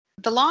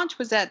The launch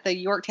was at the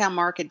Yorktown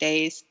Market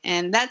Days,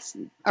 and that's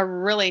a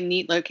really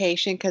neat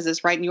location because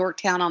it's right in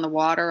Yorktown on the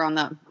water, on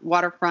the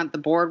waterfront, the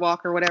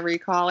boardwalk or whatever you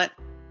call it.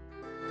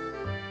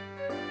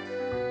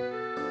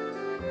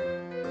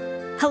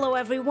 Hello,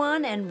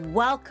 everyone, and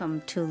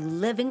welcome to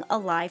Living a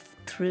Life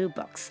Through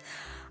Books.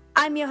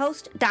 I'm your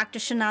host, Dr.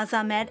 Shanaz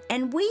Ahmed,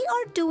 and we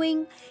are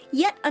doing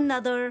yet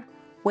another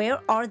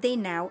Where Are They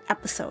Now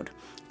episode.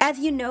 As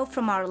you know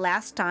from our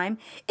last time,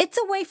 it's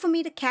a way for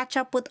me to catch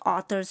up with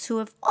authors who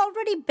have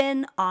already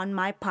been on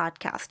my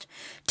podcast.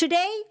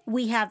 Today,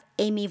 we have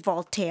Amy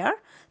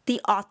Voltaire, the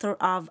author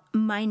of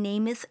My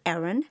Name is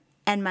Erin,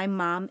 and My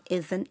Mom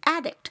is an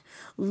Addict.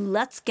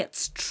 Let's get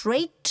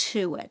straight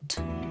to it.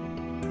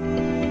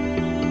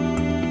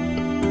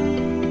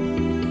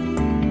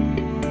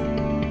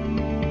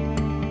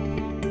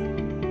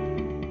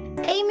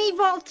 Amy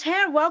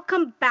Voltaire,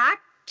 welcome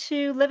back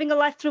to Living a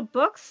Life Through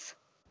Books.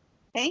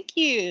 Thank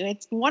you.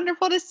 It's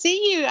wonderful to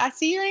see you. I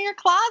see you're in your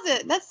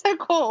closet. That's so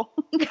cool.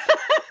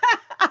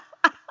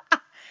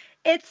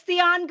 It's the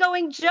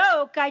ongoing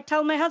joke. I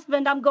tell my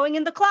husband I'm going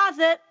in the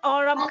closet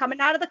or I'm coming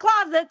out of the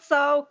closet.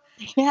 So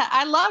yeah,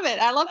 I love it.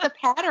 I love the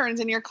patterns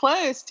in your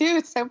clothes too.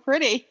 It's so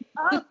pretty.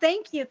 Oh,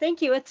 thank you.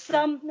 Thank you. It's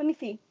let me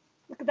see.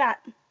 Look at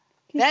that. Can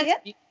you see That's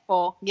it?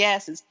 beautiful.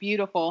 Yes, it's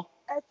beautiful.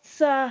 It's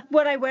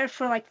what I wear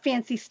for like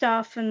fancy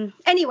stuff. And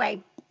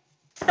anyway,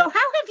 so how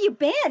have you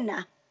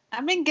been?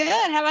 I've been good.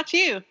 How about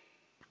you?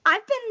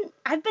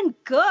 I've been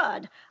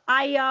good.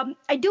 I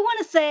do want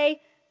to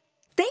say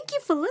thank you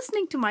for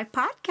listening to my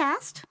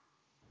podcast.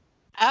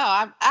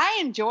 Oh, I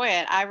enjoy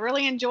it. I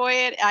really enjoy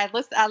it.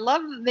 I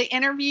love the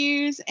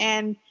interviews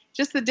and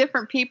just the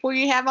different people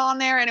you have on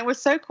there. And it was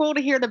so cool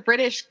to hear the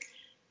British.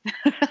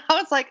 I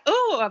was like,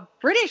 ooh, a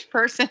British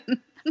person.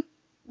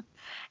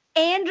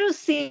 Andrew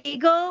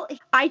Siegel,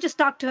 I just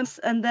talked to him,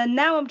 and then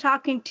now I'm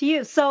talking to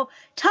you. So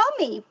tell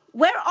me,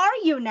 where are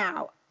you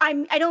now?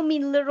 I don't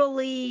mean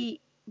literally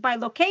by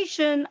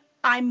location.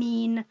 I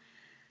mean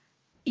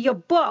your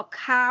book.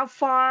 How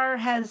far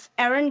has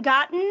Erin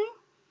gotten?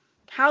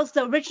 How's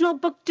the original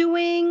book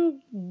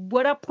doing?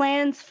 What are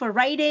plans for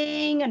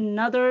writing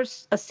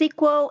a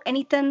sequel,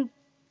 anything?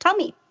 Tell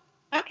me.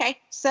 Okay,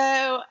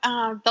 so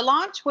the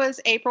launch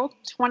was April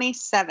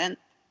 27th,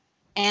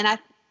 and I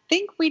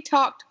think we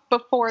talked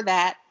before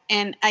that,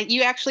 and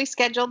you actually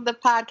scheduled the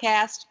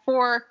podcast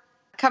for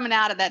coming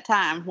out at that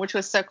time, which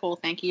was so cool.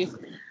 Thank you.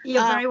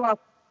 You're very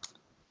welcome.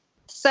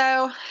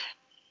 So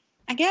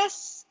I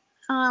guess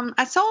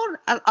I sold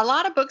a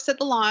lot of books at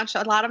the launch.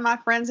 A lot of my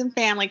friends and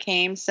family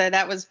came, so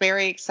that was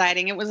very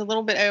exciting. It was a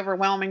little bit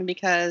overwhelming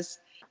because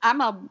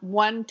I'm a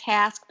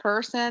one-task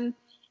person,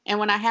 and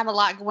when I have a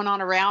lot going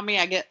on around me,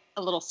 I get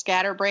a little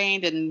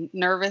scatterbrained and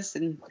nervous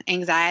and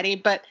anxiety.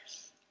 But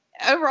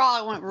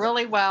overall, it went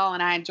really well,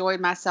 and I enjoyed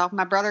myself.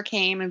 My brother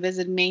came and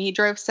visited me. He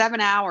drove 7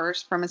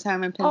 hours from his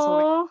home in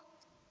Pennsylvania.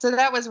 So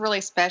that was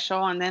really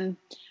special. And then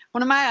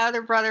one of my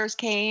other brothers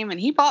came, and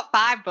he bought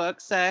 5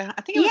 books. So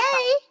I think it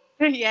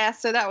was yeah,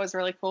 so that was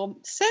really cool.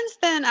 Since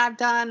then, I've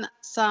done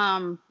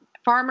some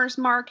farmers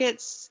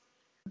markets.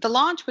 The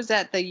launch was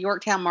at the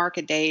Yorktown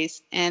Market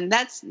Days, and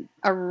that's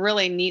a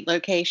really neat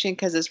location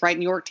because it's right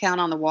in Yorktown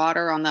on the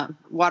water, on the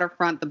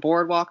waterfront, the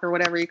boardwalk or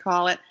whatever you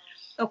call it.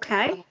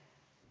 Okay.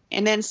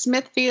 And then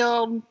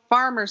Smithfield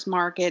Farmers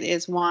Market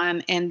is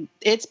one, and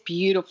it's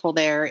beautiful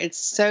there. It's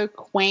so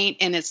quaint,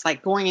 and it's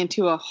like going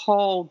into a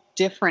whole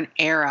different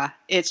era.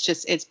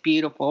 It's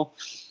beautiful.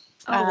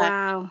 Oh,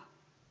 wow.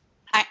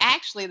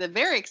 The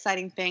very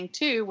exciting thing,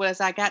 too,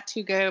 was I got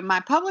to go, my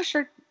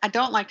publisher, I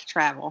don't like to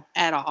travel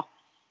at all.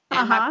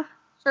 And my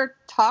publisher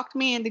talked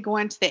me into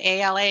going to the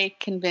ALA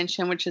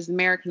convention, which is the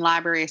American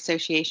Library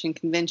Association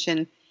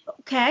convention.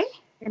 Okay.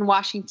 In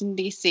Washington,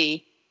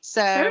 D.C.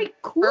 So very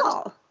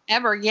cool.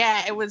 Ever.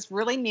 Yeah, it was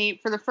really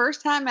neat. For the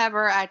first time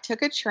ever, I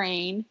took a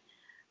train.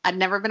 I'd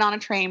never been on a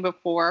train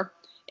before.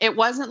 It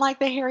wasn't like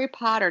the Harry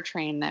Potter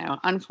train, though,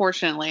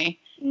 unfortunately.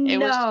 It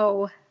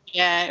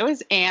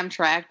was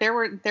Amtrak.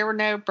 There were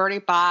no Bertie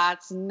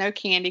Botts, no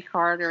candy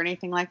cart or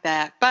anything like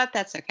that, but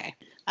that's okay.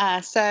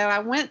 So I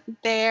went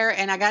there,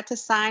 and I got to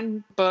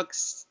sign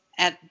books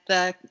at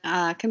the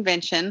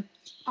convention.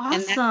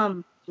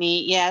 Awesome.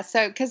 Neat. Yeah,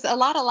 so because a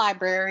lot of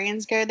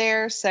librarians go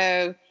there,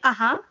 so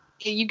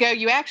you go,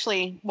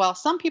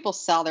 some people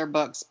sell their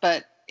books,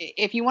 but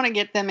if you want to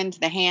get them into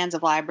the hands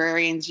of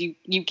librarians, you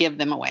give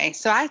them away.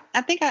 So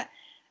I think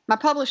my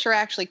publisher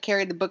actually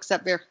carried the books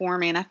up there for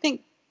me, and I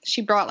think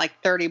she brought like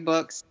 30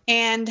 books.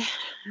 And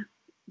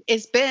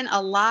it's been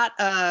a lot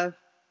of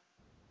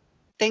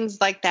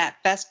things like that,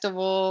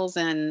 festivals,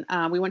 and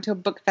we went to a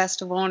book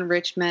festival in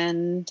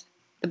Richmond.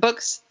 The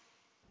books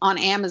on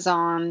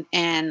Amazon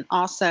and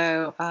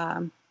also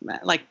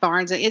like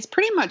Barnes. It's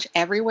pretty much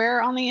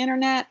everywhere on the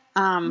internet.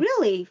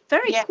 Really?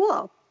 Very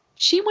cool.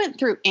 She went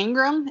through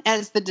Ingram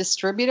as the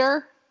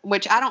distributor,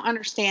 which I don't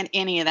understand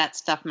any of that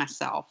stuff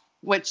myself,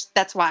 which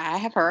that's why I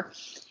have her.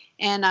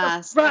 And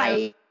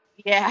right.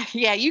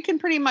 Yeah, you can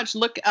pretty much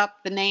look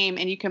up the name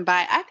and you can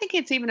buy it. I think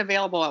it's even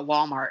available at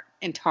Walmart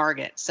and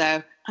Target.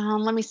 So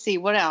let me see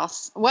what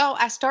else. Well,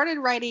 I started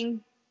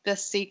writing the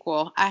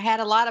sequel. I had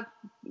a lot of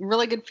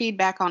really good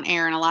feedback on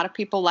Erin. A lot of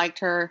people liked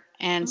her.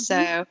 And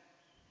so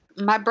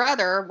my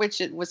brother,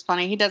 which it was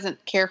funny, he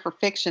doesn't care for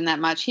fiction that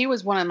much. He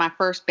was one of my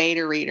first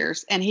beta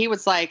readers. And he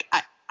was like,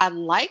 I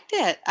liked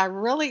it. I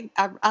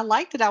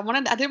liked it. I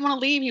didn't want to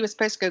leave. He was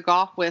supposed to go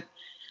golf with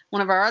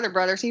one of our other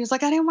brothers. He was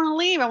like, I didn't want to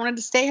leave. I wanted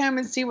to stay home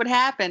and see what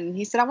happened.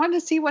 He said, I wanted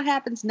to see what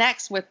happens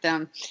next with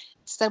them. I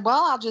said,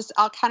 well,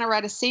 I'll kind of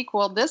write a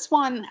sequel. This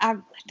one, I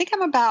think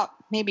I'm about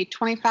maybe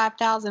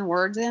 25,000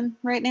 words in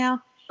right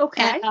now.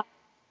 Okay. And,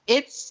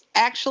 it's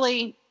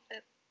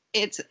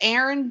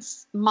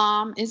Erin's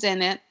mom is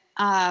in it.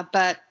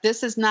 But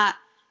this is not,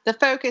 the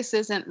focus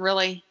isn't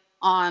really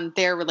on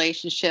their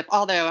relationship,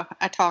 although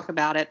I talk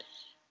about it.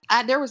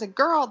 There was a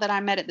girl that I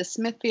met at the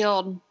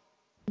Smithfield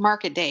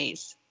Market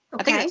Days.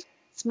 Okay. I think it's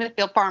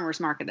Smithfield Farmers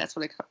Market. That's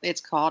what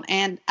it's called.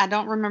 And I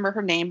don't remember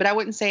her name, but I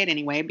wouldn't say it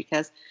anyway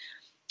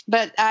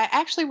but I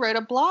actually wrote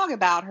a blog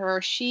about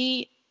her.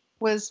 She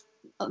was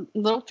a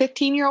little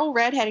 15-year-old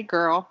redheaded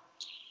girl.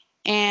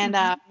 And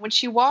when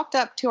she walked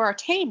up to our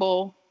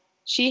table,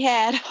 she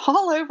had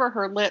all over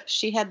her lips,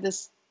 she'd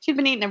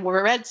been eating a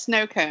red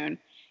snow cone.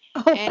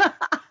 And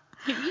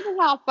you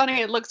know how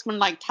funny it looks when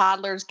like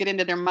toddlers get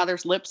into their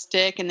mother's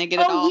lipstick and they get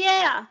it all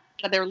out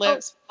of their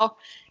lips. Oh.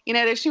 You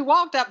know, she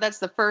walked up, that's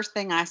the first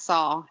thing I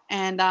saw.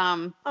 And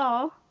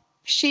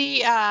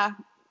she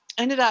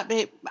ended up,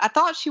 I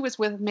thought she was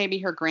with maybe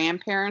her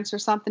grandparents or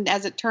something.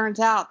 As it turns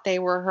out, they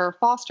were her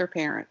foster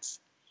parents.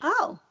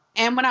 Oh.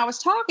 And when I was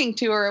talking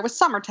to her, it was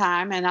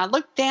summertime, and I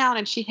looked down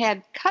and she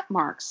had cut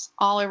marks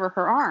all over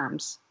her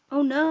arms.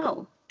 Oh,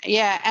 no.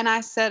 Yeah. And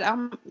I said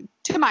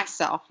to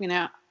myself, you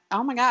know,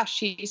 oh my gosh,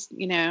 she's,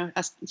 you know,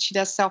 she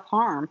does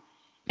self-harm.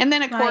 And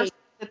then, of course,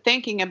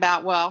 thinking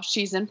about, well,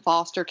 she's in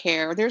foster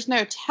care. There's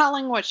no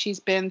telling what she's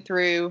been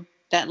through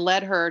that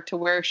led her to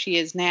where she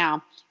is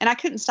now. And I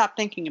couldn't stop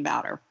thinking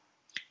about her.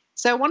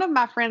 So one of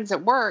my friends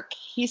at work,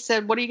 he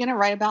said, what are you going to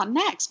write about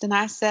next? And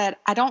I said,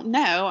 I don't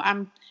know.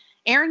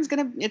 It's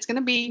going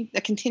to be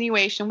a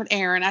continuation with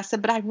Erin. I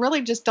said, but I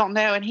really just don't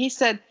know. And he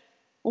said,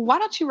 well, why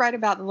don't you write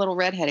about the little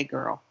redheaded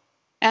girl?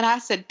 And I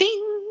said,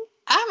 ding.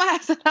 I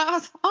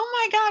was, oh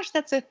my gosh,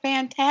 that's a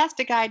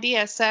fantastic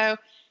idea. So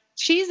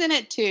she's in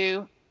it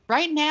too.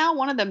 Right now,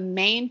 one of the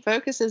main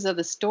focuses of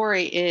the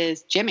story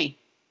is Jimmy.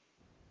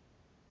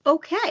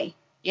 Okay.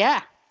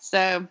 Yeah.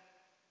 So,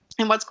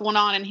 and what's going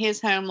on in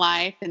his home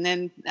life. And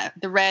then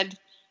the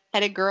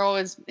red-headed girl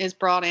is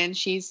brought in.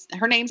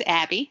 Her name's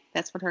Abby.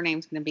 That's what her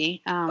name's going to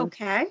be.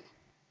 Okay.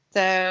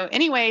 So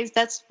anyways,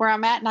 that's where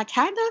I'm at.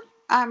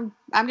 And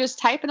I'm just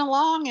typing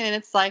along, and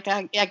it's like,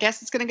 I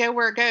guess it's going to go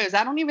where it goes.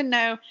 I don't even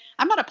know.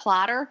 I'm not a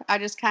plotter. I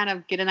just kind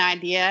of get an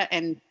idea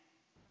and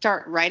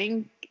start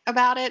writing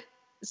about it.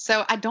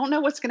 So I don't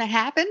know what's going to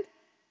happen.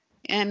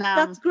 And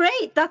that's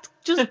great. That's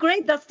just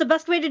great. That's the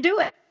best way to do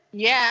it.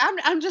 Yeah,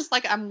 I'm just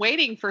like, I'm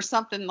waiting for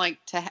something like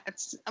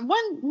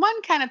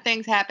one kind of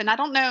things happen. I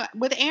don't know.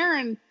 With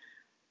Erin,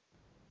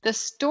 the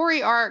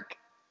story arc,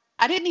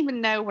 I didn't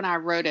even know when I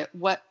wrote it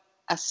what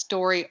a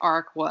story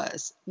arc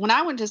was. When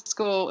I went to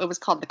school, it was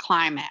called the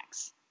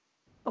climax.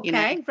 Okay, you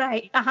know?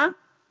 Right.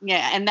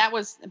 Yeah, and that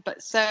was,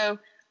 but so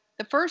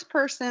the first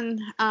person,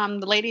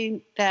 the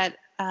lady that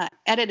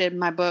edited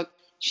my book,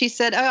 she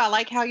said, oh, I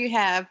like how you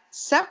have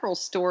several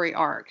story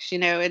arcs, you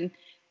know, and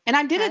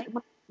I did it,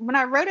 when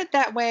I wrote it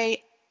that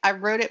way, I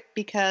wrote it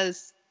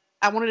because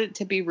I wanted it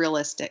to be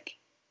realistic.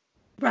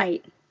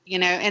 Right. You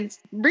know, and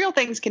real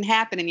things can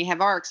happen and you have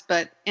arcs,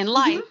 but in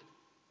life,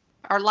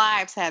 our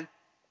lives have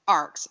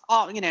arcs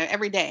all, you know,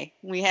 every day.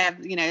 We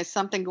have, you know,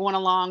 something going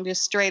along,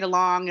 just straight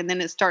along, and then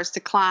it starts to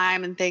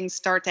climb and things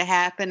start to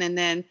happen. And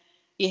then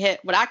you hit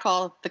what I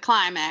call the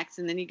climax,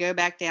 and then you go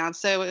back down.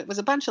 So it was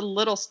a bunch of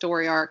little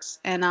story arcs.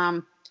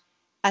 And,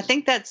 I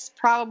think that's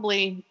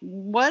probably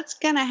what's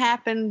going to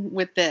happen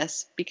with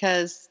this,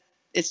 because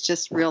it's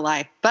just real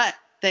life. But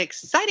the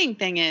exciting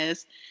thing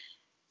is,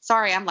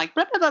 sorry, I'm like,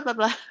 blah, blah, blah, blah,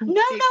 blah.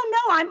 No.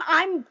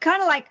 I'm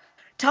kind of like,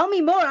 tell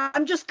me more.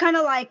 I'm just kind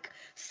of like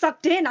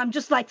sucked in. I'm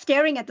just like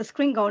staring at the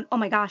screen going, oh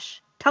my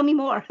gosh, tell me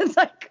more. It's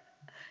like,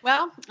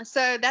 well,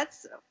 so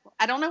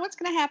I don't know what's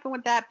going to happen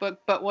with that book,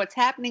 but what's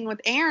happening with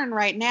Erin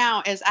right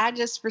now is I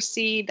just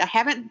received, I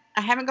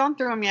haven't gone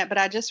through them yet, but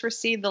I just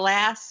received the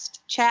last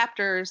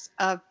chapters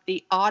of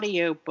the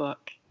audio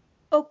book.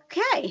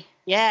 Okay.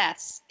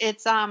 Yes.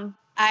 It's, I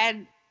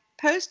had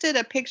posted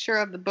a picture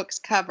of the book's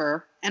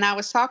cover, and I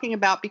was talking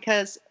about,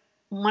 because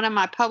one of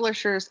my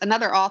publishers,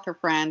 another author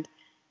friend,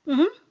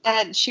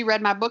 and she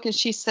read my book and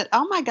she said,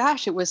 oh my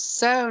gosh, it was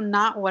so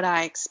not what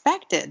I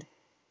expected.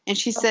 And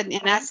she said,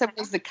 and I said,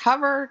 was the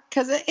cover,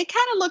 because it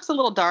kind of looks a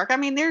little dark. I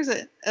mean, there's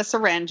a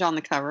syringe on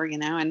the cover, you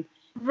know, and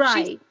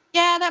right.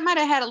 Yeah, that might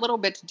have had a little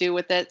bit to do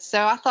with it.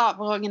 So I thought,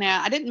 well, you know,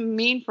 I didn't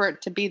mean for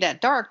it to be that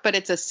dark, but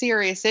it's a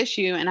serious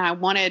issue, and I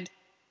wanted,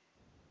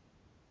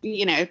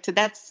 you know,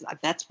 that's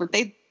where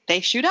they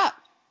shoot up.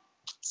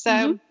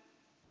 So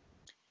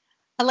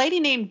a lady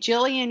named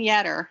Jillian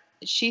Yetter,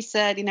 she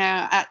said, you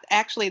know,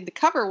 actually the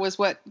cover was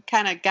what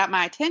kind of got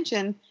my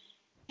attention.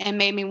 and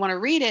made me want to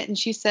read it. And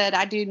she said,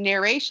 I do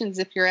narrations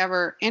if you're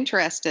ever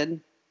interested.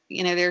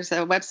 There's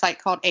a website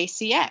called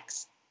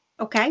ACX.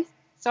 Okay.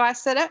 So I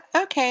said,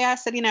 okay. I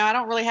said, I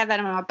don't really have that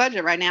in my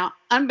budget right now.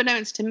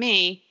 Unbeknownst to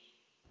me,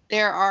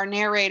 there are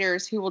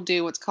narrators who will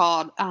do what's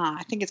called,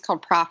 I think it's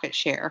called profit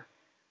share,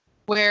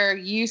 where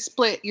you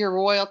split your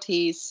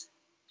royalties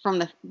from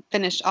the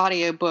finished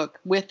audiobook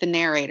with the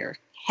narrator,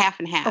 half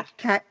and half.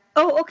 Okay.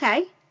 Oh,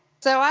 okay.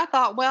 So I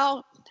thought,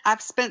 well,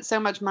 I've spent so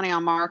much money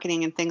on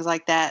marketing and things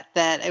like that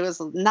it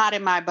was not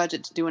in my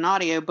budget to do an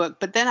audiobook.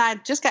 But then I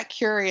just got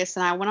curious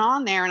and I went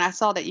on there and I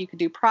saw that you could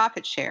do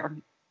profit share.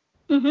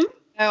 Mm-hmm. So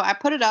I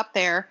put it up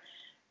there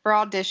for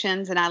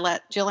auditions and I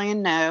let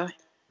Jillian know.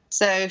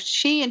 So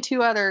she and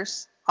 2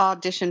 others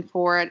auditioned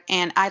for it.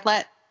 And I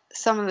let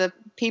some of the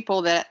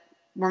people that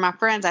were my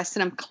friends, I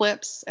sent them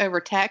clips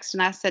over text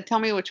and I said, tell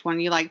me which one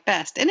you like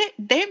best. And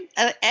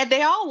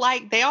they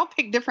all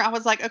picked different. I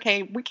was like,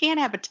 okay, we can't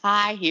have a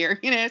tie here,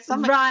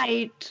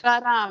 Right.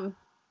 But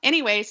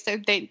anyway, so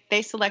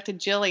they selected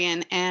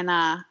Jillian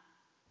and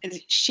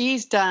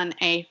she's done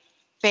a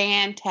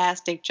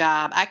fantastic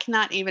job. I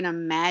cannot even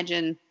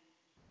imagine.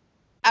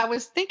 I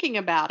was thinking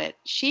about it.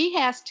 She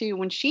has to,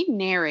 when she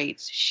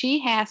narrates, she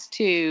has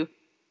to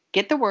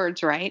get the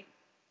words right.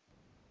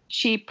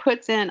 She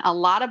puts in a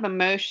lot of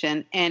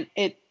emotion and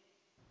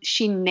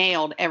she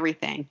nailed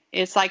everything.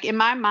 It's like in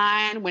my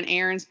mind, when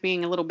Erin's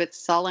being a little bit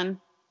sullen,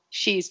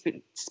 she's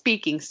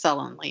speaking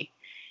sullenly,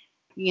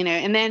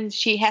 and then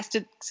she has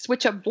to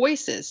switch up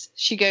voices.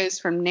 She goes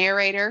from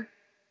narrator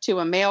to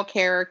a male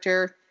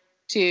character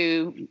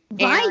to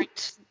Erin,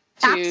 right.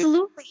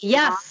 Absolutely.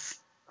 Yes.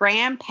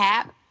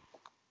 Grandpap.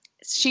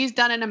 She's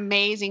done an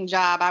amazing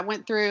job. I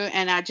went through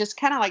and I just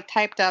kind of like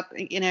typed up,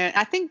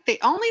 I think the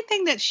only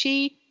thing that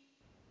she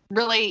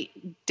really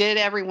did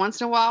every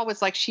once in a while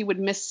was like she would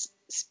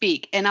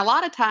misspeak. And a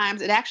lot of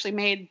times it actually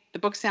made the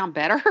book sound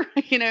better,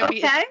 Okay. It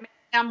made it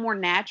sound more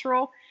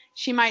natural.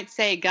 She might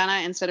say gonna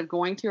instead of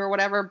going to or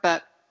whatever,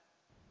 but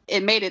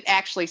it made it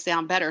actually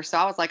sound better. So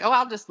I was like, oh,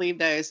 I'll just leave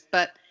those.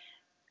 But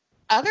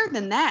other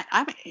than that,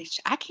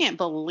 I can't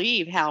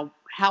believe how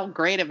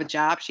great of a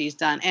job she's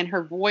done. And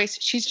her voice,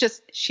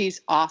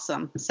 she's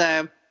awesome.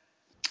 So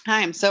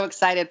I am so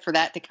excited for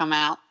that to come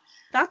out.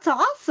 That's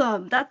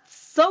awesome. That's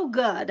so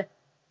good.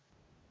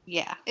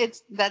 Yeah,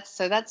 that's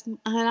and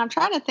I'm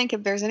trying to think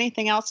if there's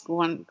anything else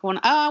going. Oh,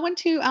 I went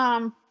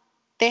to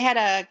they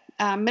had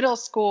a middle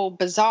school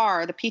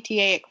bazaar, the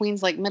PTA at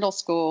Queens Lake Middle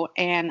School,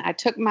 and I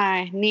took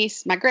my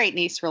niece, my great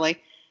niece, really,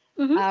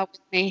 with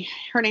me.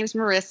 Her name's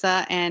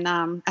Marissa, and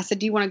I said,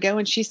 "Do you want to go?"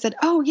 And she said,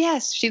 "Oh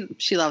yes."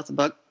 She loves the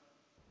book,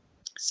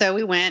 so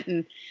we went,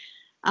 and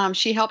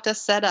she helped us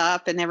set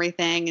up and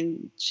everything,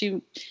 and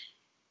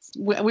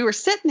we were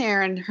sitting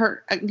there and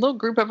a little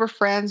group of her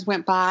friends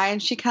went by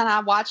and she kind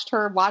of watched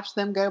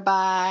them go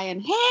by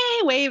and hey,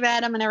 wave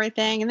at them and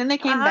everything. And then they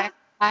came back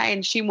by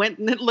and she went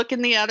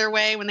looking the other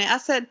way I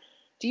said,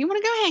 do you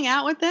want to go hang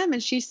out with them?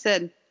 And she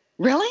said,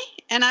 really?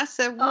 And I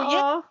said, well,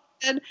 yeah.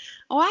 She said,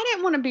 oh, I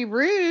didn't want to be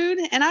rude.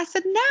 And I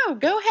said, no,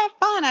 go have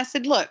fun. I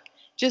said, look,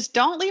 just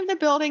don't leave the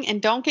building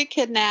and don't get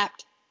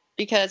kidnapped.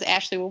 Because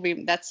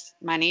Ashley that's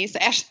my niece.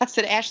 I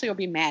said, Ashley will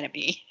be mad at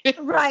me.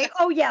 Right.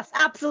 Oh, yes,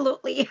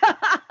 absolutely.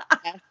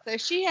 Yeah, so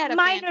she had a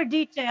minor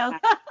detail.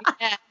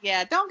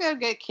 yeah. Don't go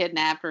get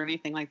kidnapped or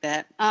anything like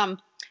that.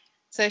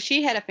 So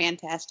she had a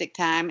fantastic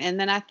time. And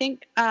then I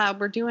think I'm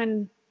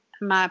going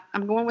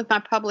with my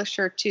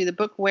publisher to the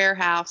Book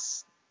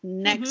Warehouse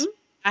next.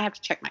 I have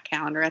to check my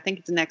calendar. I think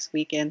it's next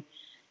weekend.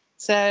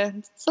 So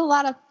it's a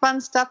lot of fun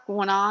stuff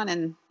going on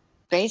and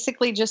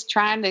basically just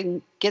trying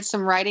to get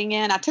some writing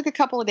in. I took a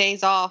couple of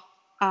days off.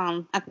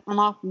 I'm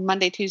off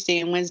Monday, Tuesday,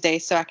 and Wednesday,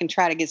 so I can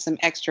try to get some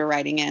extra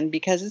writing in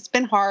because it's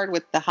been hard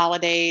with the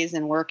holidays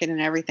and working and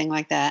everything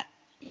like that.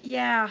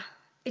 Yeah,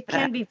 it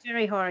can be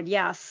very hard,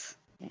 yes.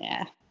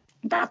 Yeah.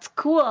 That's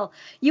cool.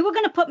 You were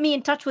going to put me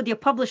in touch with your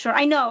publisher.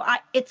 I know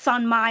it's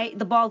on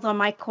the ball's on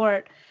my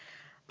court.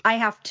 I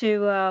have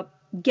to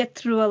get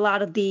through a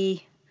lot of the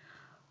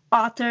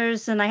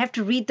authors and I have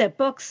to read their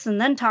books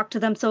and then talk to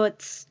them. So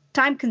it's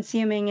time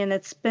consuming and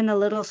it's been a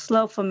little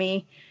slow for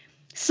me.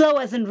 Slow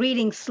as in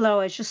reading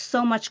slow. It's just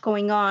so much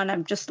going on.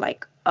 I'm just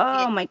like,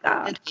 oh my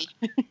God.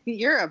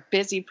 You're a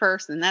busy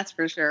person, that's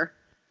for sure.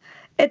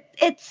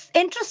 It's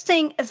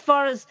interesting as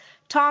far as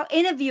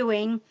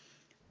interviewing.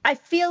 I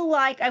feel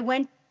like I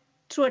went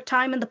through a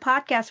time in the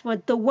podcast where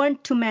there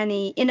weren't too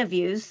many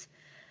interviews.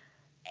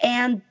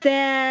 And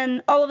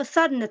then all of a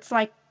sudden it's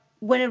like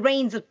when it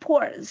rains, it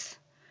pours.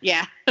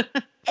 Yeah.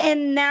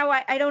 And now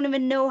I don't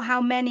even know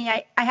how many.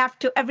 I have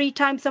to, every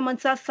time someone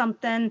says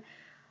something,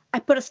 I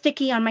put a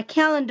sticky on my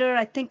calendar.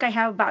 I think I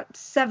have about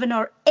 7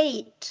 or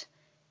 8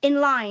 in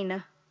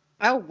line.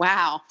 Oh,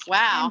 wow.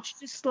 Wow. I'm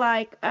just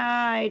like,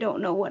 I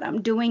don't know what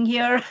I'm doing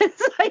here.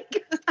 It's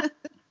like...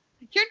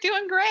 You're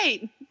doing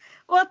great.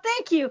 Well,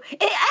 thank you.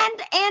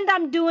 And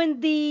I'm doing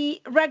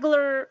the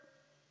regular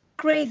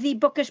crazy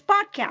bookish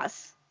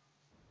podcasts.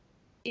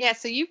 Yeah,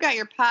 so you've got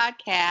your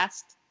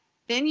podcast.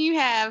 Then you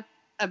have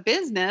a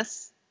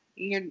business.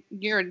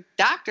 You're a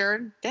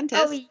doctor,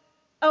 dentist.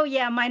 Oh, Oh,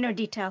 yeah, minor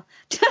detail.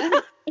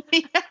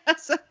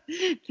 Yes.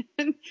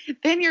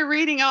 Then you're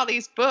reading all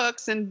these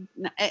books and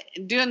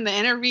doing the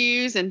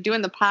interviews and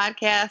doing the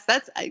podcast.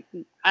 I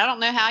don't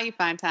know how you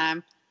find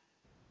time.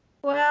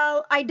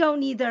 Well, I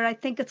don't either. I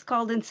think it's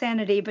called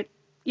insanity, but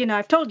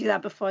I've told you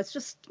that before. It's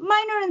just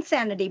minor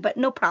insanity, but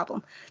no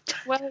problem.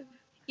 Well,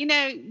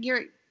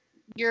 you're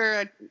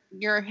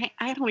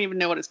I don't even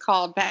know what it's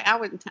called.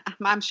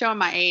 I'm showing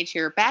my age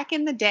here. Back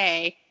in the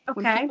day,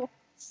 when Okay. people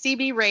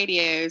CB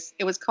radios,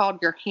 it was called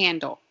your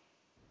handle.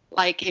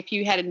 Like if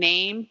you had a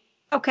name.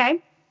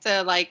 Okay.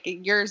 So like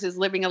yours is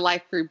living a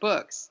life through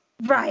books.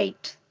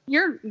 Right.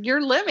 You're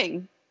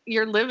living.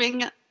 You're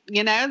living,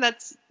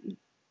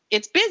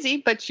 it's busy,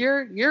 but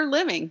you're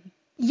living.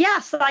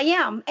 Yes, I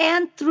am.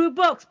 And through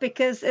books,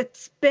 because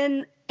it's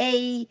been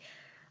a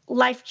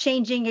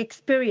life-changing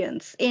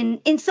experience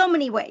in so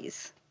many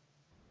ways.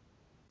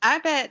 I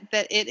bet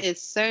that it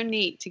is so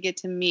neat to get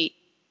to meet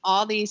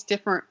all these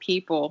different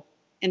people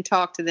and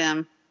talk to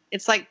them.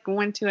 It's like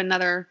going to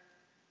another,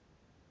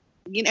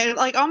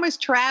 like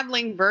almost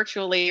traveling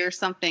virtually or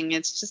something.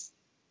 It's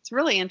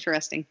really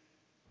interesting.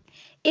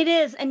 It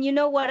is. And you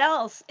know what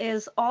else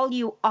is all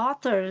you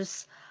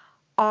authors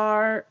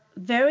are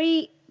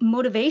very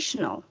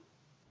motivational.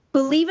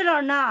 Believe it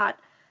or not,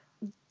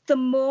 the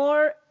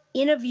more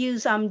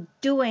interviews I'm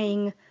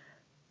doing,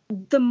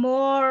 the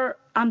more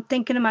I'm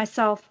thinking to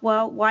myself,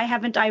 well, why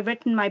haven't I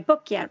written my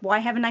book yet? Why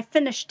haven't I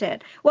finished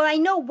it? Well, I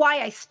know why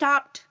I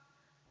stopped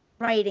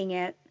writing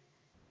it,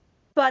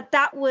 but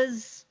that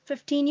was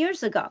 15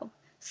 years ago.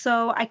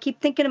 So I keep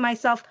thinking to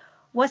myself,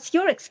 what's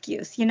your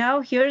excuse?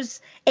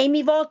 Here's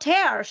Amy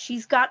Voltaire.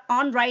 She's got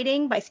On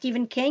Writing by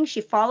Stephen King.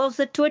 She follows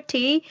it to a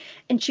T,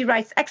 and she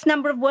writes X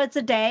number of words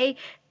a day.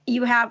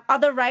 You have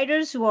other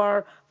writers who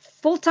are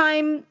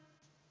full-time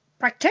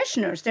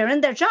practitioners. They're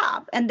in their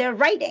job, and they're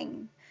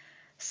writing.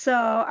 So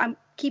I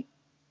keep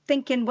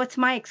thinking, what's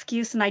my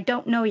excuse? And I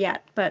don't know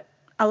yet, but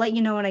I'll let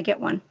you know when I get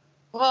one.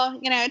 Well,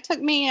 it took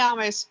me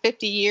almost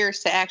 50 years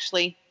to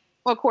actually.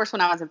 Well, of course,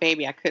 when I was a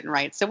baby, I couldn't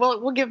write. So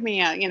we'll give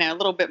me a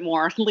little bit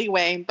more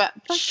leeway. But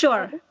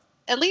sure,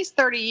 at least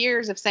 30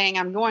 years of saying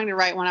I'm going to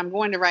write one. I'm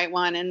going to write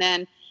one, and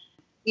then,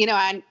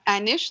 I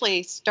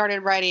initially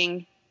started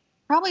writing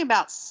probably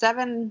about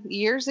 7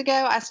 years ago.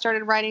 I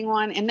started writing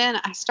one, and then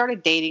I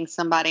started dating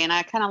somebody, and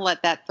I kind of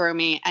let that throw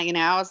me.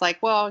 I was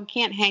like, well, I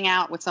can't hang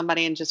out with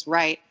somebody and just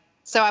write.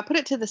 So I put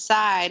it to the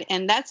side,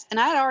 and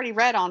I'd already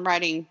read On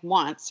Writing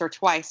once or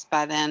twice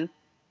by then.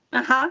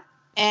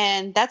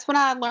 And that's when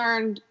I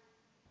learned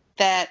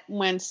that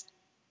when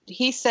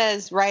he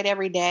says write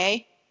every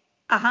day,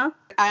 I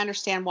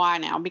understand why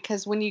now.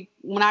 Because when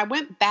I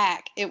went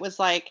back, it was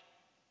like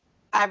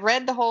I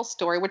read the whole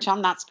story, which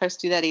I'm not supposed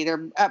to do that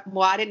either.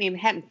 Well, I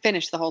hadn't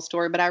finished the whole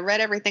story, but I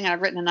read everything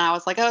I've written, and I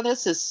was like, oh,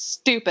 this is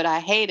stupid. I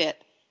hate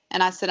it.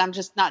 And I said, I'm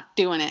just not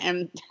doing it.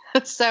 And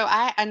so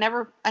I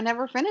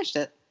never finished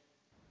it.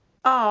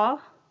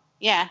 Oh.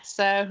 Yeah.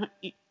 So,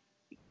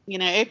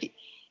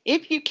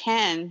 if you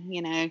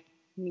can,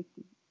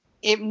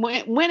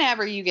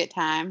 whenever you get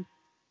time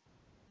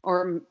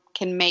or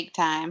can make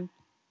time,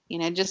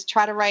 just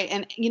try to write.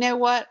 And you know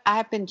what?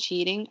 I've been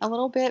cheating a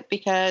little bit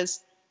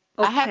because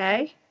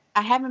I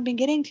haven't been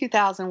getting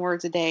 2,000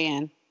 words a day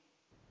in.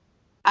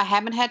 I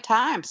haven't had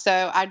time.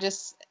 So I've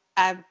just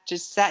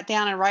sat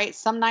down and write.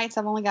 Some nights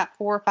I've only got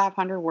 400 or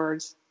 500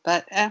 words,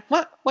 but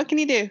what can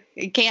you do?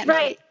 You can't.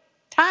 Right.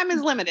 Time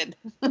is limited.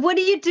 What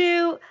do you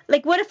do?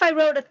 Like, what if I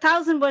wrote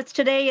 1,000 words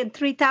today and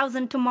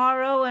 3,000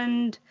 tomorrow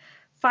and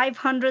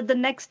 500 the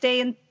next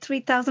day and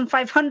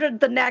 3,500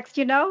 the next,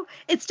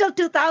 It's still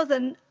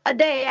 2,000 a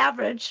day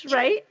average,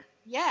 right?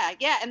 Yeah.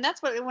 And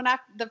that's what,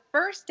 the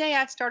first day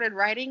I started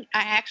writing,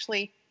 I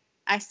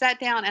sat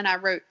down and I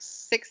wrote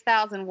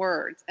 6,000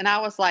 words, and I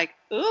was like,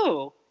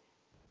 ooh.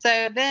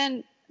 So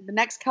then the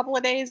next couple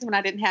of days when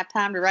I didn't have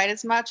time to write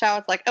as much, I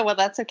was like, oh, well,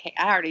 that's okay.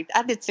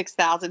 I did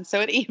 6,000,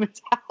 so it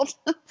evens out.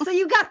 So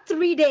you got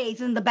 3 days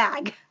in the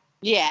bag.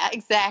 Yeah,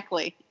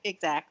 exactly.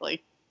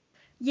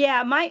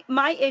 Yeah,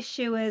 my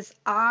issue is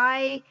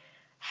I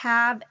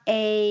have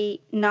a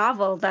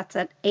novel that's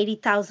at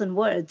 80,000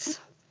 words.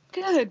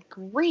 Good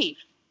grief.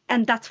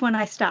 And that's when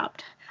I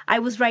stopped. I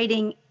was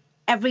writing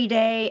every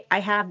day. I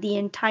have the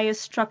entire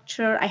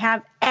structure. I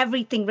have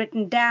everything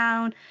written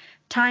down,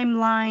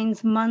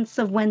 timelines, months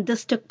of when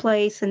this took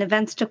place and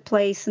events took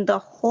place and the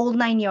whole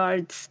 9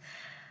 yards.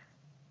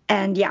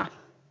 And yeah.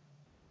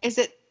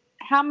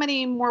 How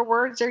many more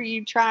words are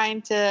you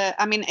trying to,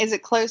 is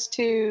it close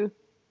to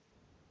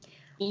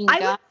being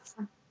done?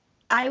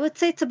 I would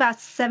say it's about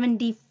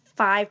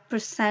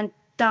 75%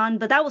 done,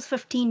 but that was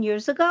 15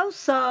 years ago.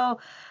 So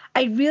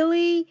I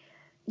really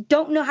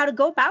don't know how to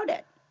go about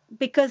it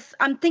because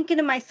I'm thinking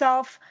to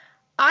myself,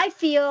 I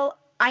feel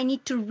I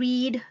need to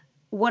read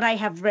what I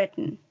have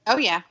written. Oh,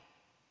 yeah.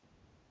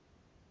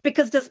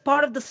 Because this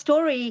part of the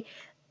story,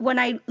 when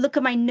I look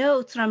at my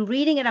notes and I'm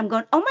reading it, I'm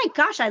going, oh my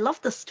gosh, I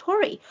love the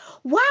story.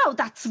 Wow,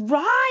 that's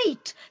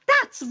right.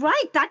 That's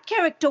right. That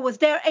character was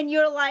there. And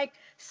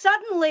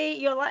suddenly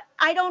you're like,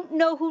 I don't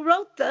know who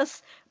wrote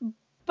this,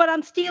 but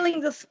I'm stealing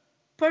this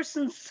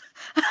person's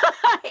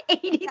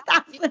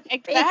 80,000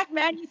 page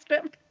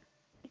manuscript.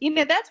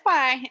 That's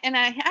why, and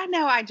I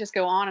know I just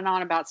go on and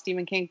on about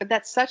Stephen King, but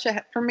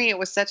for me, it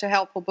was such a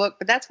helpful book.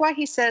 But that's why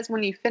he says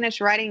when you finish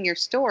writing your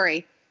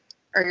story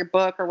or your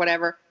book or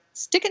whatever,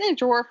 stick it in a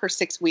drawer for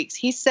 6 weeks.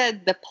 He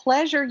said the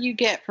pleasure you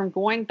get from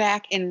going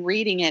back and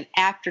reading it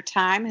after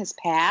time has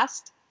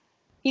passed.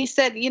 He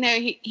said,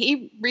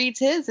 he reads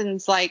his and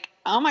it's like,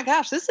 oh my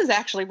gosh, this is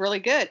actually really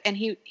good. And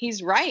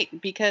he's right,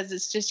 because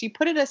it's just, you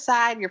put it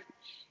aside,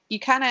 you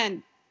kind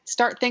of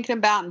start thinking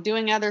about and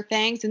doing other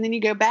things. And then you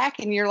go back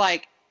and you're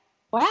like,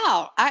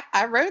 wow,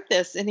 I wrote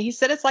this. And he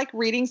said it's like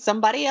reading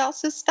somebody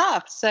else's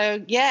stuff.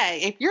 So yeah,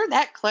 if you're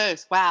that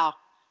close, wow.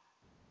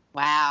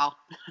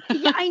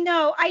 Yeah, I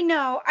know.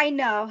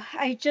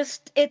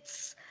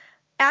 It's,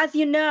 as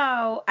you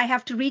know, I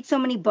have to read so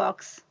many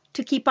books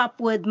to keep up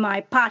with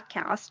my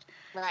podcast.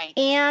 Right.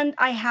 And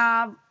I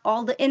have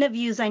all the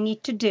interviews I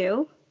need to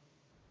do.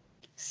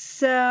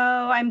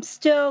 So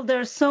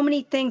there's so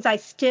many things I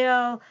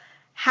still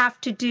have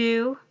to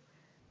do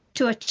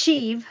to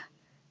achieve.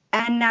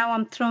 And now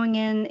I'm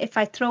if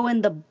I throw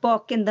in the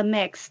book in the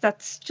mix,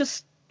 it's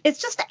just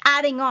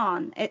adding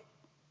on.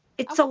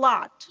 It's a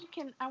lot.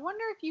 I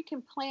wonder if you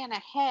can plan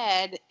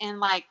ahead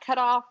and like cut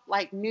off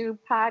like new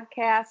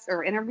podcasts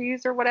or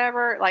interviews or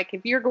whatever. Like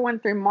if you're going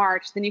through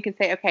March, then you can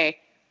say, okay,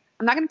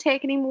 I'm not going to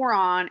take any more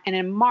on. And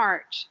in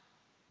March,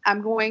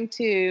 I'm going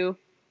to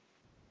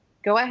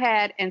go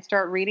ahead and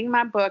start reading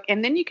my book.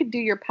 And then you could do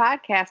your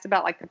podcast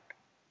about like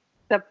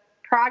the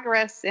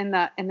progress in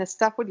the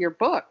stuff with your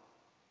book.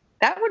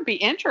 That would be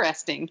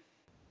interesting.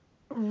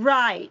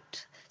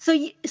 Right. So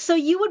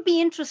you would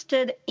be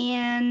interested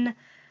in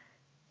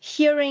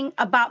hearing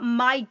about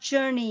my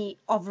journey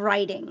of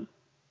writing.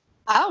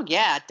 Oh,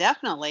 yeah,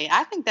 definitely.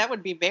 I think that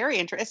would be very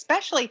interesting,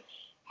 especially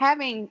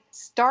having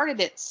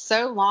started it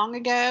so long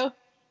ago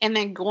and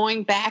then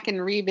going back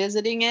and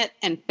revisiting it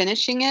and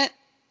finishing it.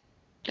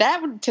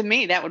 To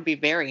me, that would be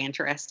very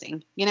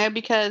interesting,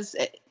 because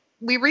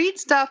we read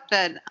stuff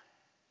that,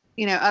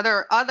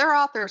 other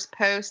authors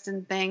post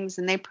and things,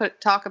 and they'll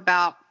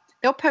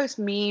post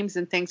memes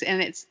and things,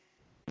 and it's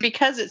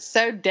because it's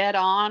so dead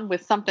on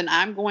with something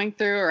I'm going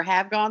through or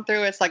have gone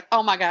through. It's like,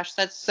 oh my gosh,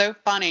 that's so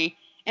funny.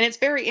 And it's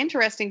very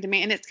interesting to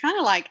me. And it's kind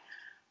of like,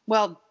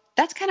 well,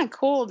 that's kind of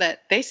cool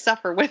that they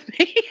suffer with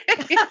me.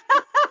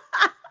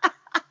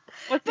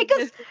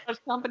 Because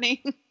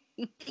company.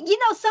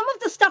 Some of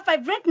the stuff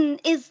I've written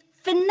is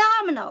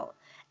phenomenal.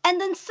 And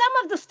then some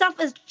of the stuff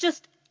is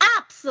just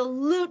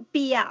absolute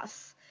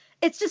BS.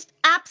 It's just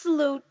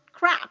absolute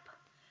crap.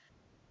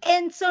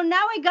 And so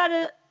now I got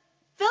to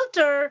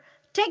filter,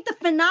 take the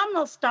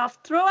phenomenal stuff,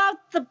 throw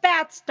out the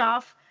bad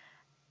stuff,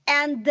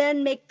 and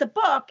then make the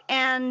book.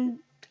 And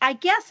I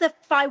guess if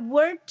I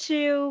were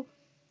to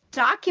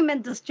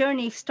document this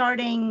journey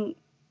starting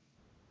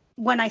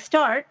when I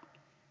start,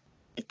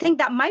 I think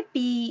that might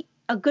be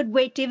a good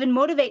way to even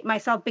motivate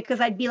myself, because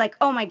I'd be like,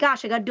 oh my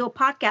gosh, I got to do a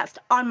podcast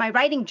on my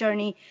writing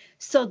journey.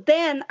 So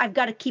then I've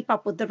got to keep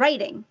up with the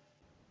writing.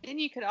 Then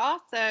you could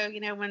also,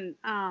 when,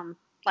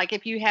 like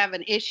if you have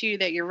an issue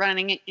that you're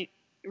running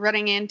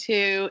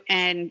into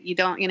and you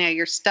don't,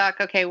 you're stuck.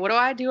 Okay, what do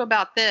I do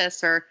about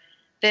this? Or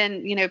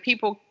then,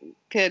 people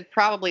could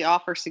probably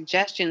offer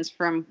suggestions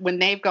from when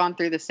they've gone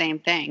through the same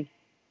thing.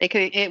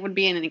 It would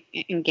be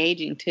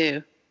engaging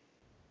too.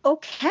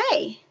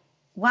 Okay.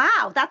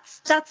 Wow.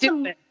 That's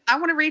some... I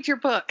want to read your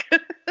book.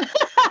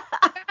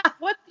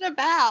 What's it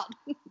about?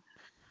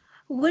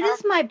 What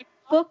is my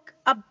book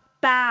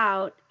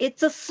about?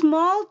 It's a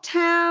small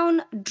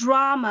town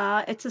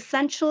drama. It's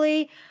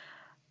essentially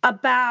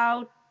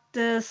about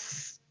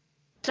this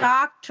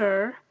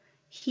doctor.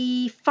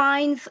 He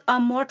finds a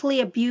mortally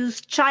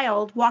abused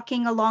child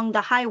walking along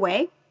the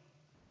highway.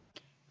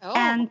 Oh.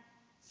 And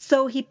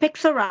so he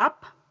picks her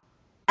up,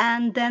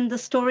 and then the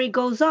story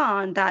goes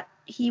on that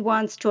he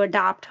wants to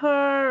adopt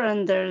her,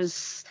 and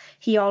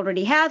he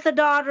already has a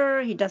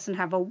daughter, he doesn't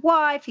have a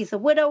wife, he's a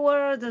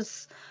widower,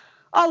 there's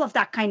all of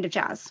that kind of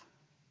jazz.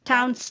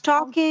 Town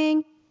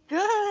stalking.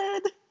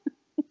 Good.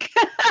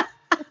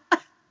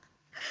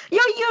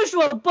 Your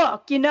usual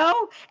book,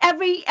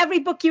 every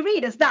book you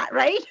read is that,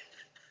 right?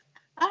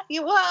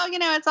 Well,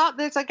 it's all,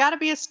 there's got to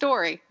be a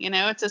story,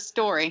 it's a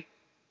story.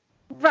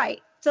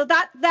 Right. So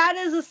that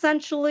is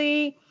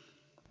essentially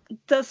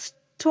the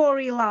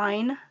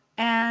storyline,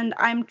 and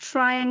I'm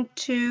trying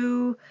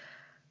to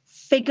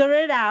figure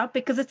it out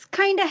because it's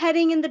kind of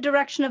heading in the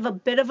direction of a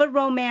bit of a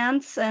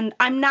romance, and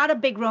I'm not a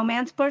big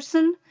romance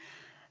person.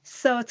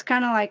 So it's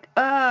kind of like,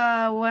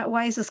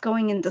 why is this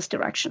going in this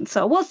direction?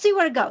 So we'll see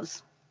where it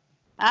goes.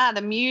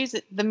 The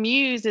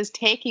muse is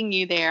taking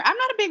you there. I'm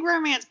not a big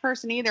romance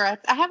person either.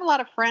 I have a lot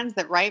of friends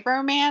that write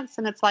romance,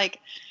 and it's like,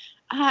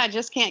 I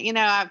just can't,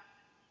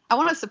 I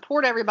want to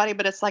support everybody,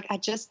 but it's like, I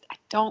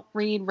don't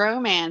read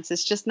romance.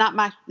 It's just not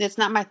my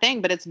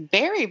thing, but it's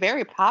very,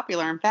 very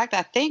popular. In fact,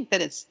 I think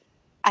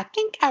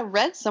I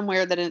read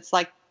somewhere that it's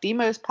like the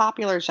most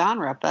popular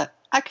genre, but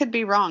I could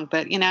be wrong.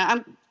 But,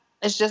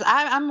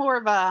 I'm more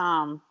of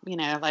a,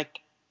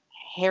 like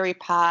Harry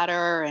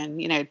Potter, and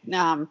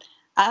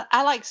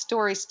I like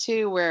stories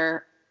too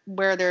where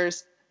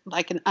there's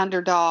like an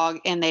underdog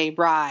and they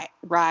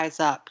rise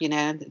up.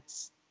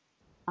 It's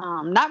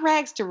not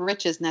rags to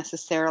riches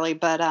necessarily,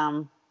 but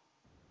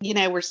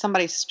where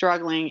somebody's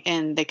struggling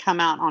and they come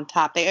out on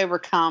top. They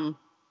overcome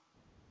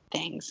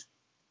things.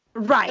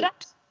 Right.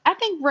 But I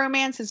think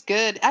romance is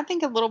good. I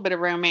think a little bit of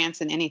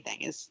romance in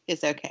anything is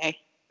okay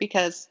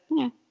because,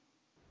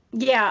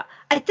 Yeah.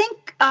 I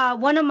think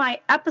one of my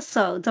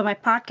episodes on my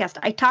podcast,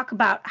 I talk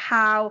about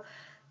how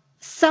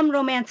some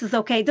romance is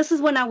okay. This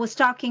is when I was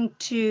talking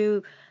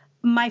to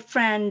my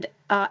friend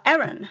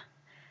Erin,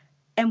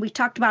 and we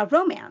talked about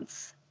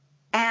romance.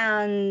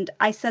 And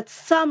I said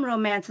some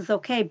romance is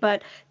okay,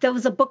 but there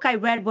was a book I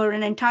read where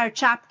an entire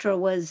chapter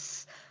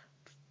was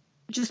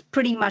just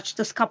pretty much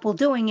this couple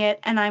doing it.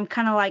 And I'm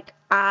kind of like,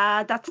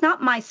 that's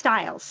not my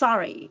style.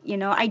 Sorry.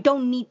 I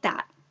don't need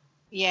that.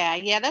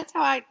 Yeah. That's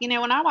how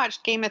when I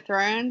watched Game of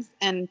Thrones,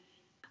 and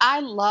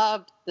I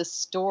loved the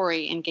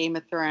story in Game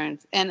of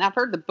Thrones. And I've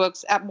heard the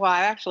books. Well,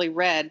 I actually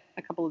read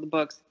a couple of the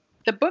books.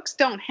 The books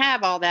don't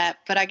have all that,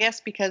 but I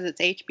guess because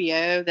it's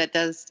HBO that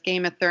does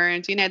Game of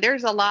Thrones,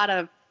 there's a lot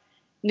of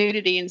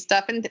nudity and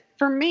stuff. And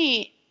for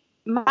me,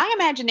 my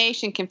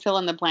imagination can fill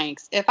in the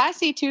blanks. If I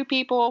see two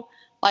people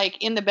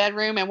like in the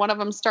bedroom and one of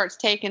them starts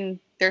taking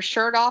their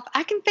shirt off,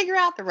 I can figure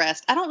out the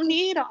rest. I don't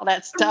need all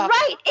that stuff.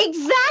 Right,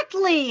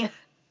 exactly.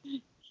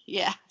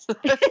 Yeah.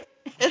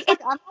 It's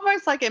like I'm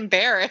almost like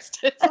embarrassed.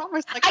 It's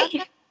almost like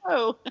I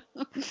know.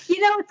 It's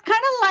kind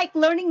of like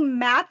learning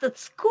math at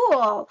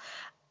school.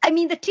 I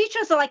mean, the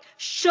teachers are like,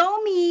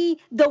 show me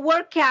the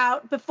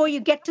workout before you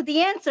get to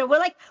the answer. We're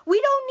like,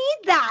 we don't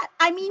need that.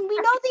 I mean, we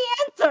know the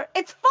answer.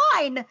 It's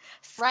fine.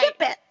 Skip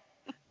it.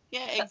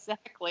 Yeah,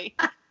 exactly.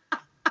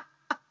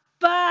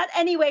 But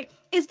anyway,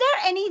 is there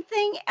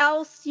anything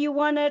else you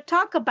want to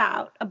talk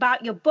about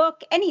your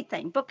book?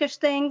 Anything, bookish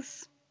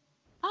things?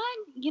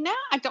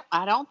 I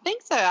don't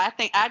think so. I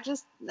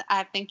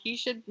think you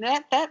should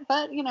net that,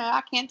 but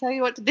I can't tell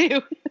you what to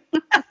do.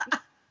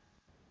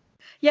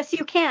 Yes,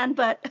 you can,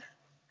 but.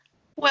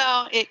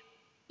 Well,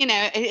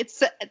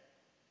 it's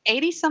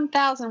 80 some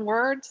thousand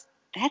words.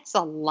 That's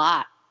a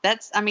lot.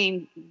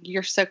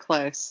 You're so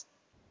close.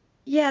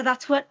 Yeah,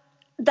 that's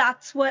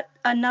what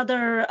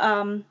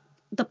another,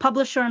 the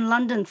publisher in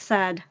London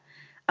said.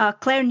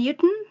 Claire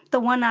Newton, the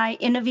one I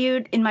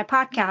interviewed in my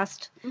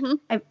podcast.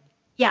 Mm-hmm.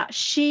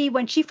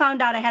 When she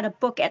found out I had a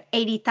book at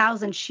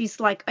 80,000, she's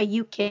like, are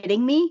you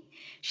kidding me?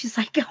 She's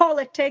like, all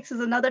it takes is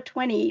another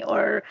 20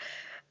 and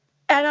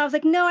I was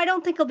like, no, I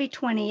don't think it'll be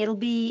 20. It'll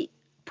be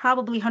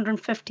probably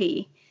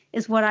 150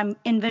 is what I'm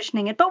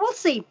envisioning it. But we'll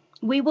see.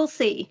 We will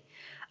see.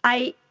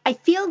 I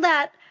feel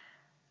that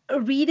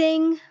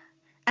reading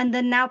and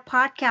then now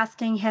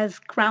podcasting has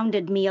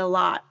grounded me a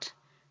lot.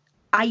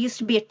 I used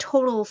to be a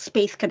total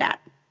space cadet.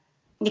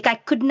 Like I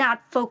could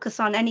not focus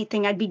on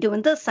anything. I'd be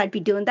doing this, I'd be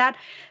doing that.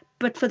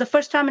 But for the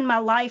first time in my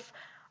life,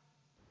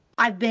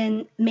 I've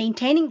been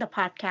maintaining the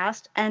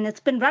podcast and it's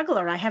been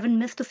regular. I haven't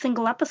missed a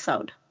single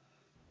episode.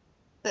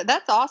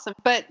 That's awesome.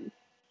 But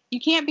you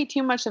can't be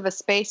too much of a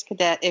space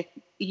cadet if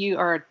you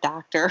are a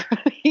doctor.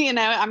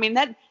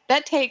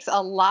 That takes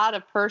a lot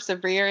of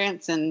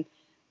perseverance and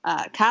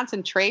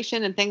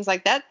concentration and things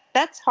like that.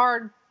 That's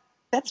hard.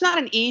 That's not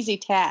an easy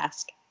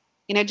task.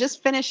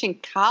 Just finishing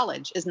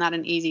college is not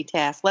an easy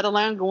task, let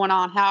alone going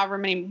on however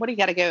many, what do you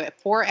got to go at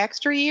 4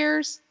 extra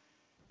years?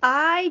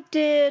 What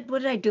did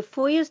I do?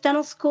 4 years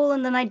dental school,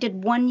 and then I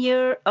did 1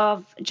 year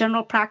of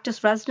general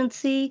practice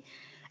residency,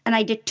 and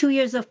I did 2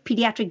 years of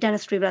pediatric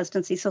dentistry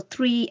residency, so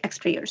 3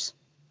 extra years.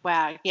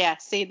 Wow. Yeah.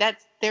 See,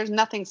 there's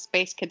nothing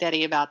space cadet-y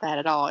about that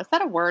at all. Is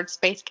that a word,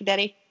 space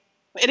cadet-y?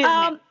 It is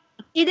now.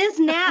 It is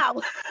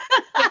now.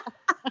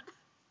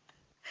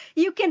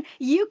 You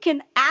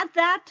can add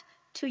that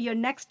to your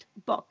next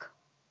book.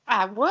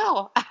 I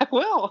will.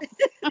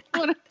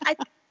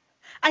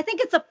 I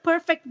think it's a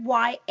perfect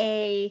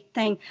YA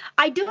thing.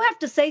 I do have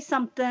to say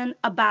something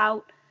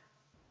about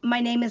My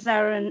Name is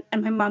Erin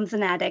and My Mom's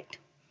an Addict.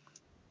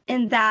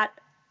 In that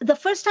the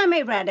first time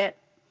I read it,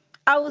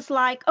 I was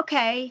like,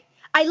 okay,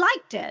 I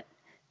liked it.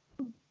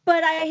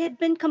 But I had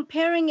been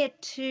comparing it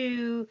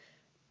to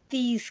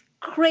these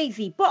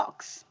crazy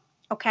books,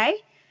 okay?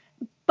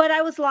 But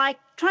I was like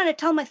trying to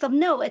tell myself,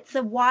 no, it's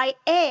a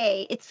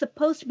YA. It's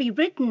supposed to be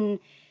written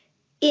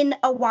in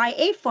a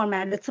YA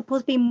format. It's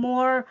supposed to be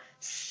more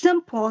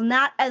simple,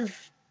 not as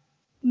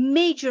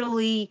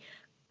majorly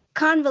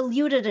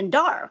convoluted and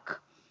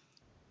dark.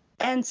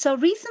 And so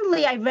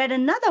recently I read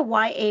another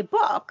YA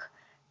book,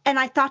 and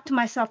I thought to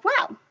myself,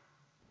 wow,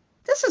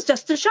 this is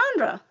just a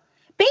genre.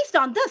 Based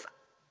on this,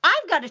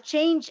 I've got to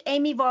change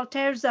Amy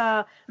Voltaire's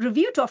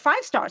review to a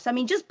 5 stars. I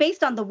mean, just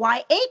based on the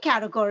YA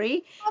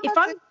category. If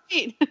I'm,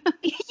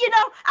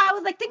 I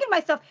was like thinking to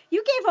myself,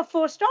 you gave her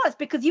 4 stars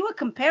because you were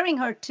comparing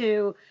her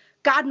to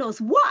God knows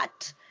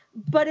what.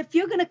 But if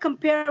you're going to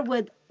compare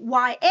with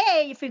YA,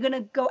 if you're going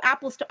to go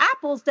apples to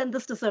apples, then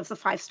this deserves a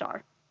 5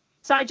 star.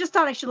 So I just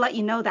thought I should let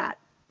you know that.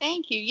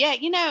 Thank you. Yeah,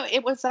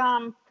 it was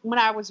when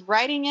I was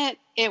writing it,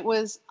 it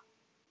was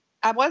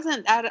I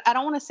wasn't, I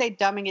don't want to say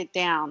dumbing it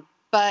down,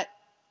 but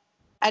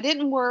I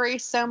didn't worry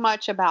so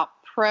much about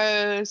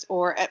prose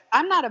or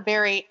I'm not a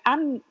very,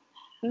 I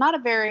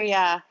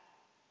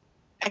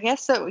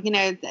guess so,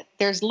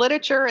 there's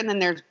literature and then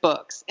there's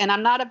books, and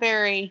I'm not a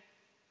very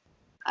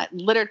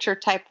literature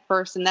type of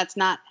person. That's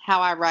not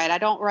how I write. I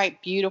don't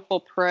write beautiful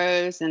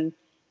prose and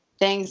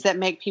things that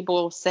make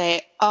people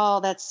say, "Oh,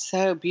 that's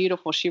so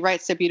beautiful. She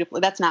writes so beautifully."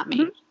 That's not me.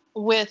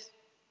 Mm-hmm. With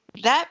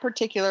that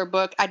particular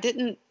book, I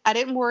didn't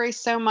worry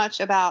so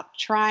much about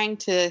I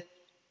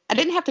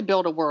didn't have to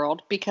build a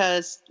world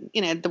because,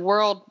 the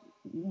world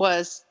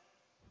was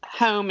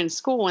home and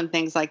school and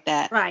things like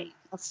that. Right.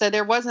 So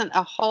there wasn't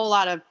a whole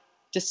lot of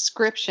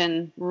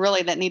description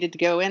really that needed to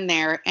go in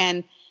there.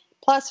 And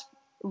plus,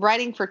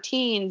 writing for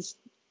teens,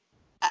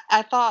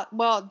 I thought,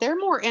 well, they're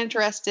more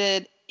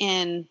interested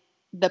in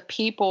the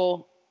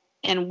people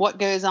and what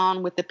goes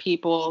on with the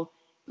people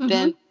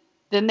than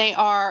they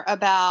are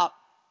about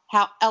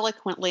how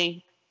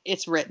eloquently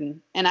it's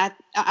written. And I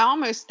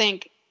almost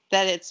think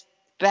that it's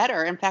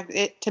better. In fact,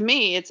 to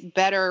me, it's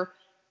better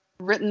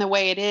written the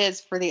way it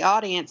is for the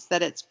audience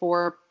that it's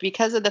for,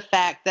 because of the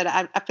fact that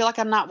I feel like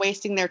I'm not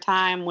wasting their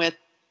time with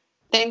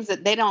things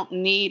that they don't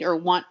need or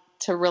want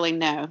to really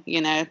know.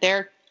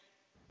 They're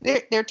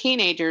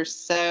teenagers,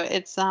 so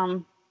it's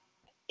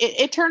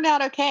it turned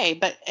out okay.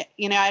 But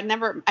I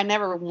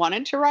never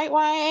wanted to write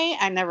YA.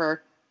 I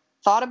never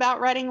thought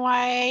about writing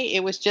YA.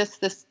 It was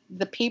just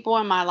the people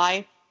in my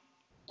life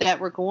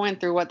that were going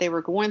through what they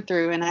were going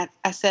through, and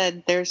I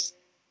said there's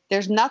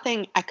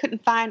nothing I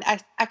couldn't find.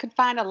 I could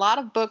find a lot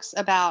of books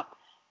about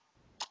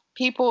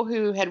people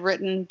who had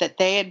written that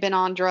they had been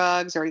on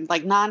drugs, or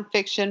like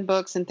nonfiction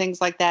books and things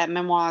like that,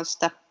 memoir,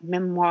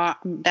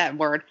 that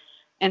word,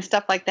 and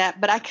stuff like that.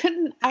 But I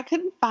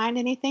couldn't find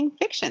anything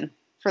fiction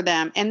for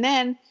them. And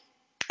then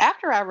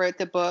after I wrote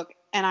the book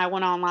and I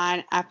went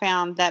online, I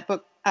found that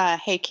book,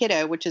 Hey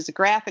Kiddo, which is a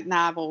graphic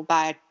novel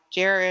by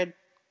Jared.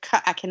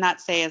 I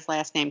cannot say his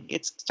last name.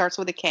 It starts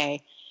with a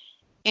K.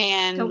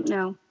 And don't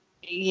know.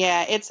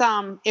 Yeah,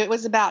 it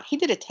was about, he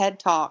did a TED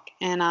Talk,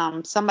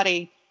 and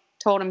somebody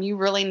told him, you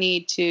really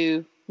need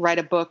to write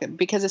a book,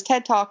 because his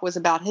TED Talk was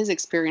about his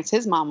experience.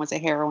 His mom was a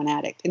heroin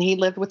addict, and he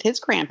lived with his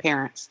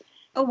grandparents.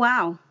 Oh,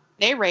 wow.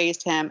 They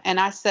raised him. And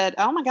I said,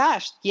 oh my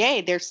gosh,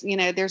 yay, there's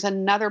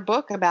another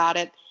book about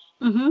it.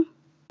 Mm-hmm.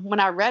 When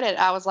I read it,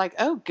 I was like,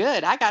 oh,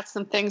 good. I got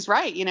some things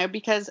right,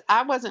 because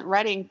I wasn't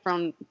writing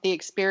from the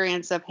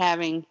experience of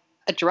having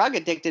a drug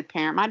addicted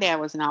parent. My dad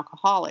was an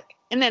alcoholic.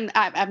 And then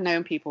I've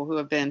known people who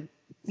have done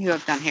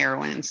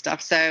heroin and stuff.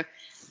 So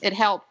it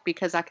helped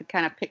because I could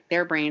kind of pick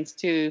their brains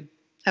too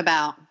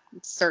about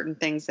certain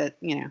things that,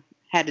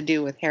 had to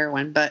do with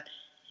heroin. But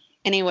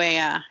anyway,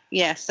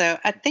 yeah, so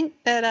I think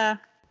that,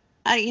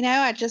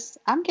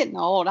 I'm getting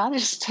old. I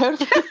just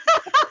totally.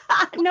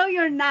 No,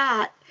 you're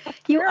not.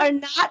 You are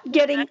not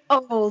getting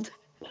old.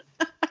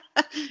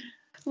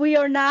 We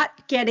are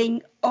not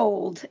getting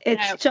old.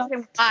 It's just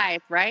wise,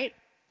 right?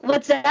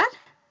 What's that?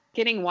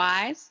 Getting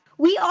wise.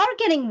 We are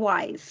getting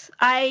wise.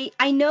 I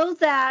know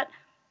that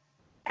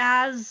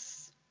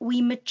as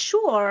we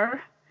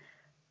mature,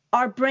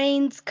 our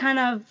brains kind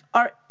of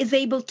is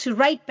able to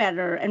write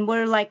better, and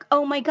we're like,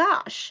 oh my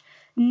gosh,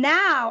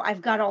 now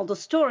I've got all the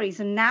stories,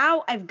 and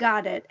now I've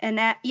got it. And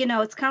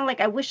it's kind of like,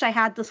 I wish I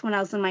had this when I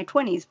was in my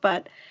 20s,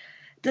 but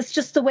that's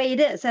just the way it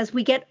is. As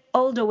we get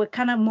older, we're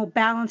kind of more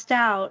balanced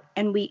out,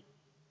 and we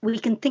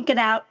can think it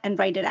out and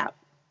write it out.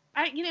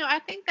 I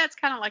think that's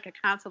kind of like a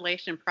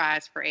consolation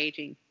prize for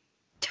aging.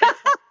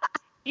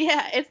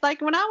 Yeah, it's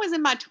like when I was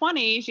in my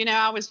 20s,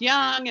 I was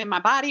young and my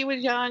body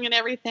was young and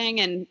everything,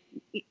 and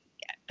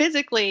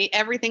physically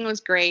everything was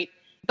great,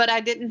 but I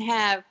didn't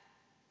have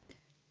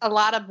a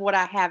lot of what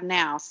I have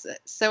now.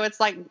 So it's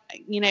like,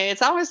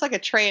 it's always like a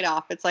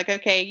trade-off. It's like,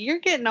 okay, you're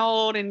getting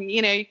old and,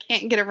 you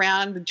can't get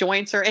around, the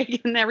joints are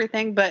aching and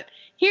everything, but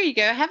here you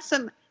go, have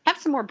some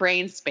more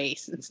brain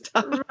space and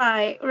stuff.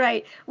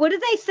 Right. What do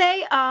they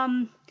say?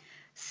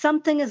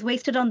 Something is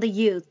wasted on the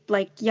youth,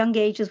 like young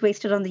age is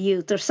wasted on the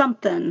youth or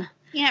something.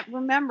 Can't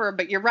remember,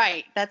 but you're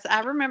right.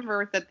 I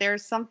remember that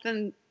there's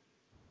something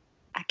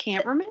I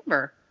can't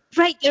remember.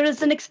 Right. There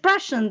is an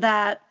expression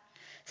that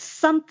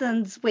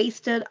something's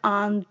wasted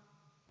on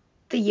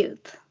the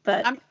youth,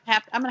 but I'm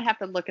going to have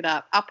to look it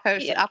up. I'll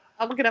post it.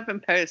 I'll look it up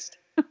and post.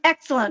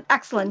 Excellent.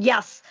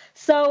 Yes.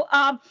 So,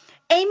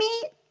 Amy,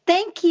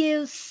 thank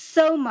you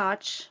so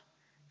much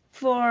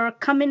for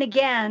coming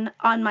again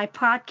on my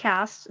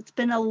podcast. It's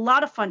been a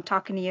lot of fun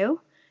talking to you.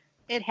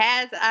 It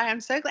has. I am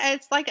so glad.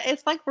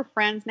 It's like we're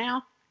friends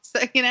now. So,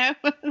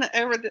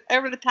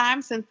 over the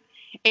time since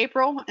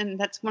April, and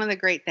that's one of the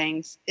great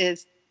things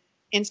is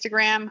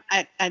Instagram.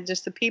 I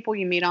just, the people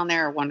you meet on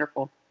there are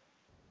wonderful.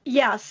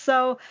 Yeah.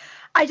 So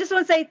I just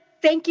want to say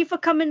thank you for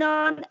coming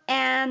on.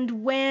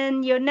 And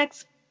when your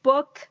next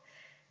book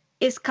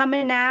is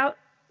coming out,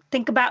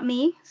 think about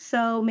me.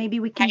 So maybe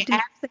we can do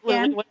this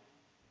again.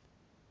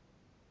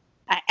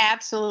 I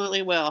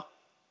absolutely will.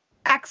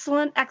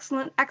 Excellent.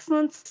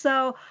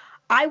 So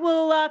I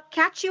will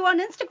catch you on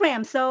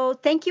Instagram. So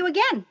thank you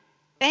again.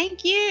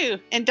 Thank you.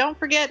 And don't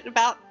forget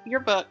about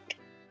your book.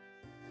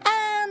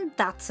 And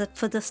that's it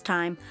for this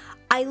time.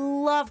 I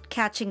loved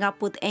catching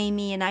up with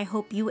Amy, and I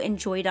hope you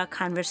enjoyed our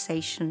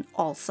conversation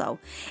also.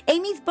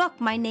 Amy's book,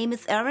 My Name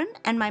is Erin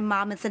and My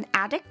Mom is an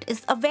Addict,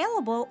 is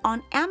available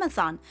on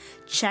Amazon.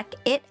 Check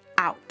it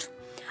out.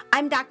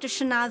 I'm Dr.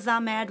 Shanaz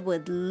Ahmed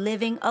with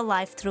Living a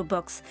Life Through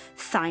Books,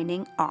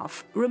 signing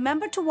off.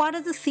 Remember to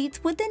water the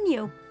seeds within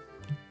you.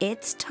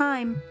 It's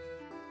time.